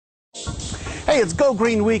Hey, it's Go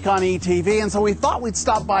Green Week on ETV, and so we thought we'd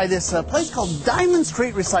stop by this place called Diamond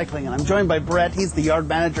Street Recycling, and I'm joined by Brett. He's the yard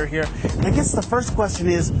manager here. And I guess the first question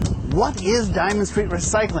is, what is Diamond Street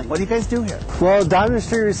Recycling? What do you guys do here? Well, Diamond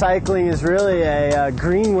Street Recycling is really a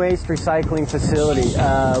green waste recycling facility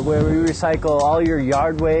where we recycle all your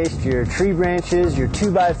yard waste, your tree branches, your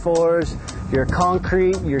 2x4s, your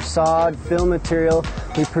concrete, your sod, fill material.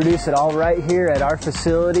 We produce it all right here at our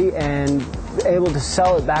facility and able to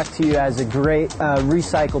sell it back to you as a great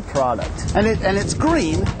recycled product. And it's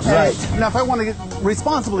green. Right. Now, if I want to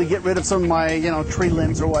responsibly get rid of some of my, tree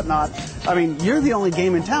limbs or whatnot, I mean, you're the only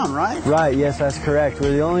game in town, right? Right, yes, that's correct.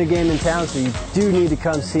 We're the only game in town, so you do need to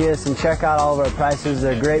come see us and check out all of our prices.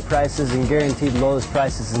 They're great prices and guaranteed lowest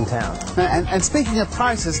prices in town. And speaking of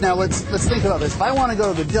prices, now let's think about this. If I want to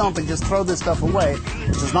go to the dump and just throw this stuff away,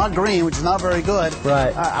 which is not green, which is not very good,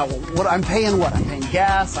 right? I'm paying what? I'm paying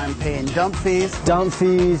gas, I'm paying dump fees. Dump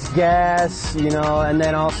fees, gas, and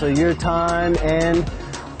then also your time, and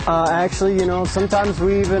actually, sometimes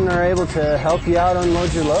we even are able to help you out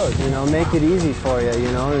unload your load, make it easy for you,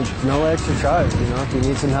 no extra charge, if you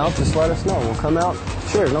need some help, just let us know. We'll come out,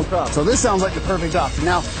 sure, no problem. So this sounds like the perfect option.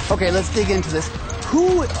 Now, okay, let's dig into this.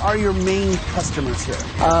 Who are your main customers here?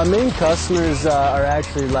 Main customers are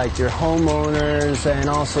actually like your homeowners and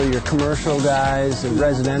also your commercial guys and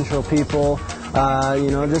residential people.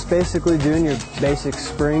 Just basically doing your basic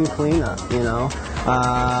spring cleanup,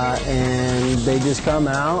 and they just come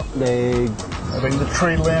out, they bring the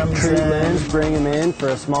tree limbs, bring them in for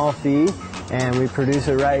a small fee, and we produce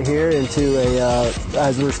it right here into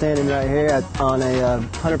as we're standing right here on a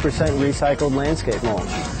 100% recycled landscape mulch.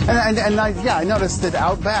 And I noticed that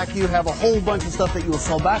out back you have a whole bunch of stuff that you will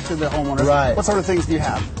sell back to the homeowners. Right. What sort of things do you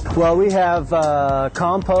have? Well, we have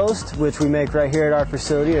compost, which we make right here at our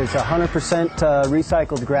facility. It's 100%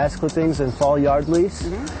 recycled grass clippings and fall yard leaves.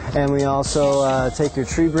 Mm-hmm. And we also take your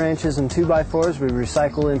tree branches and 2x4s. We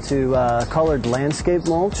recycle into colored landscape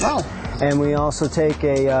mulch. Wow. And we also take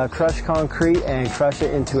a crushed concrete and crush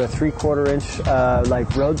it into a 3/4 inch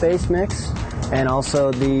like road base mix. And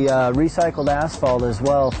also the recycled asphalt as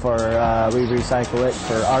well for, we recycle it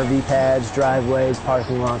for RV pads, driveways,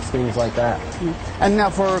 parking lots, things like that. And now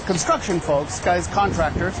for construction folks, guys,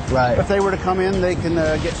 contractors, right. If they were to come in, they can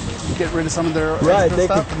get rid of some of their right.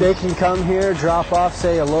 stuff? They can come here, drop off,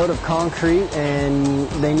 say, a load of concrete, and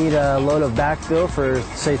they need a load of backfill for,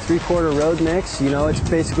 say, 3/4 road mix. It's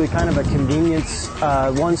basically kind of a convenience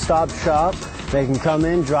one-stop shop. They can come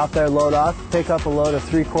in, drop their load off, pick up a load of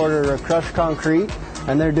 3/4 crushed concrete,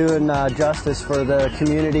 and they're doing justice for the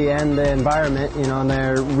community and the environment, and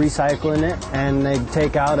they're recycling it, and they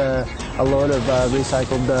take out a load of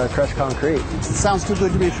recycled crushed concrete. It sounds too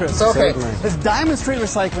good to be true. So, okay, certainly. It's Diamond Street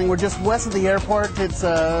Recycling. We're just west of the airport. It's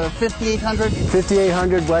 5800?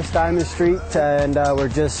 5800 West Diamond Street, and we're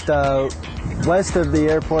just west of the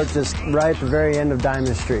airport, just right at the very end of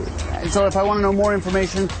Diamond Street. So if I want to know more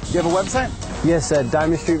information, do you have a website? Yes, at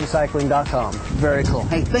diamondstreetrecycling.com. Very cool.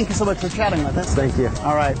 Hey, thank you so much for chatting with us. Thank you.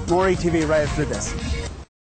 All right, more ETV right after this.